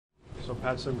So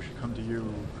Pat said we should come to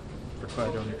you for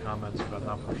clarity on your comments about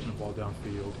not pushing the ball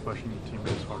downfield, questioning your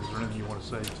teammates hard. Is there anything you want to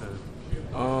say to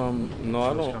No,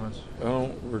 I those don't. comments? I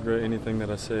don't regret anything that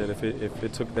I said. If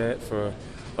it took that for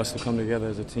us to come together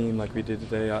as a team like we did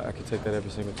today, I could take that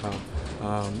every single time.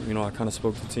 I kind of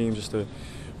spoke to the team just to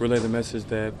relay the message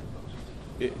that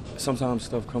sometimes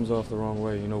stuff comes off the wrong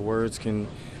way. Words can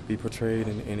be portrayed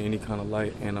in any kind of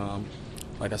light, and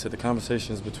like I said, the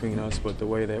conversations between us, but the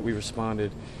way that we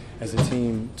responded as a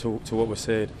team to what was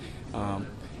said, I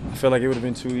felt like it would have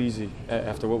been too easy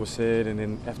after what was said, and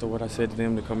then after what I said to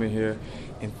them, to come in here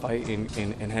and fight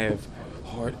and have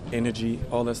heart, energy,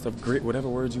 all that stuff, grit, whatever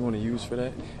words you want to use for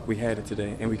that. We had it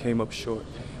today, and we came up short.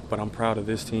 But I'm proud of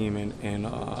this team, and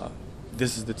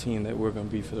this is the team that we're going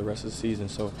to be for the rest of the season.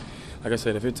 So, like I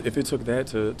said, if it took that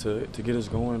to get us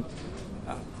going,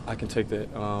 I can take that.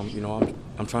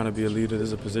 I'm trying to be a leader. This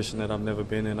is a position that I've never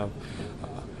been in. I'm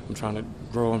trying to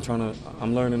grow.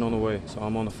 I'm learning on the way. So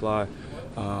I'm on the fly.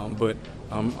 But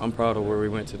I'm proud of where we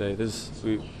went today.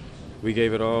 We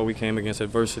gave it all. We came against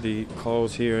adversity,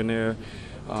 calls here and there,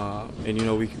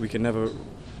 and we can never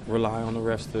rely on the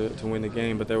refs to win the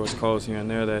game. But there was calls here and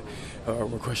there that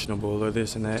were questionable or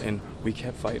this and that, and we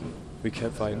kept fighting. We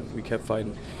kept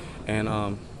fighting,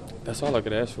 and that's all I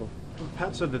could ask for.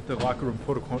 Pat said that the locker room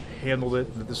protocol handled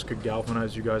it, that this could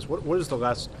galvanize you guys. What has the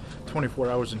last 24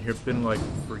 hours in here been like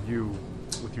for you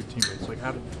with your teammates? Like,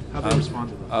 how they respond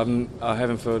to that? I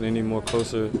haven't felt any more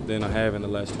closer than I have in the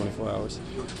last 24 hours.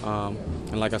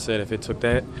 And like I said, if it took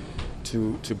that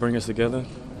to bring us together,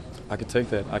 I could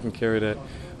take that. I can carry that.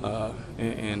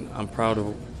 And I'm proud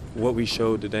of what we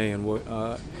showed today and what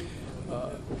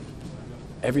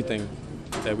everything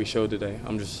that we showed today.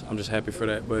 I'm just happy for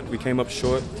that. But we came up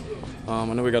short. I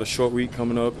know we got a short week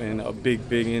coming up and a big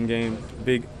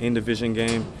in-division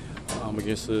game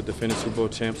against the defending Super Bowl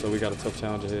champs, so we got a tough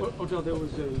challenge ahead. Odell, there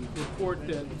was a report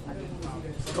that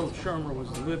Coach Shurmur was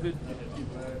livid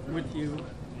with you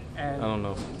and I don't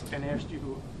know. And asked you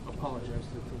to apologize to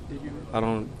him. Did you? I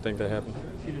don't think that happened.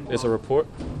 It's a report?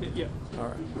 Yeah. All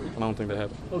right. I don't think that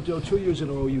happened. Odell, 2 years in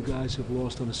a row you guys have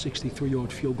lost on a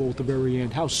 63-yard field goal at the very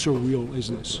end. How surreal is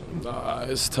this?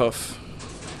 It's tough.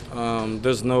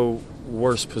 There's no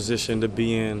worse position to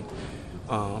be in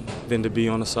than to be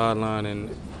on the sideline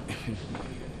and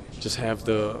just have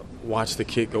to watch the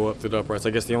kick go up to the uprights. I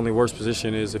guess the only worst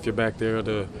position is if you're back there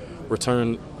to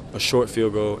return a short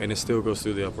field goal and it still goes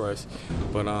through the uprights.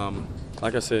 But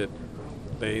like I said,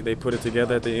 they put it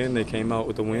together at the end. They came out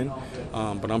with the win.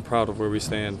 But I'm proud of where we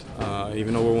stand.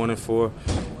 Even though we're 1-4,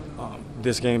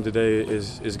 this game today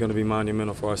is going to be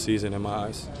monumental for our season in my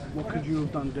eyes. What could you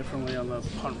have done differently on the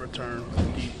punt return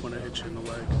deep when it hit you in the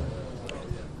leg?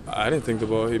 I didn't think the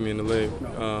ball hit me in the leg.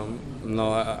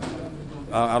 No,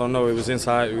 I don't know. It was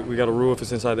inside. We got a rule if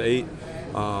it's inside the 8.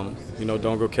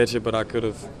 Don't go catch it. But I could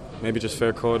have maybe just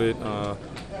fair caught it.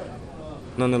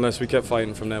 Nonetheless, we kept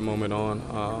fighting from that moment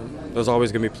on. There's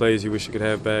always going to be plays you wish you could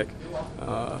have back,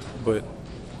 but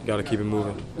you got to keep it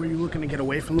moving. Were you looking to get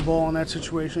away from the ball in that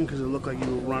situation? Because it looked like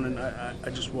you were running.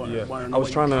 I just wanted to know. I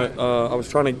was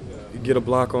trying to get a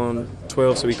block on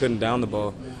 12 so he couldn't down the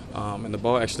ball, and the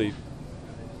ball actually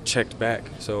checked back.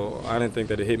 So I didn't think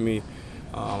that it hit me.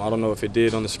 I don't know if it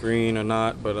did on the screen or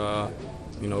not, but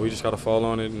we just got to fall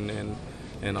on it and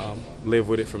live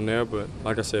with it from there. But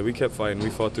like I said, we kept fighting.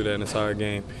 We fought through that entire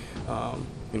game.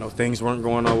 Things weren't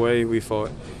going our way. We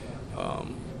fought.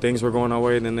 Things were going our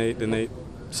way. Then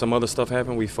some other stuff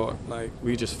happened. We fought.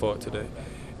 We just fought today,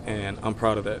 and I'm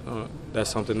proud of that.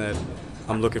 That's something that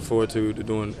I'm looking forward to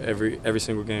doing every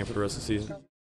single game for the rest of the season.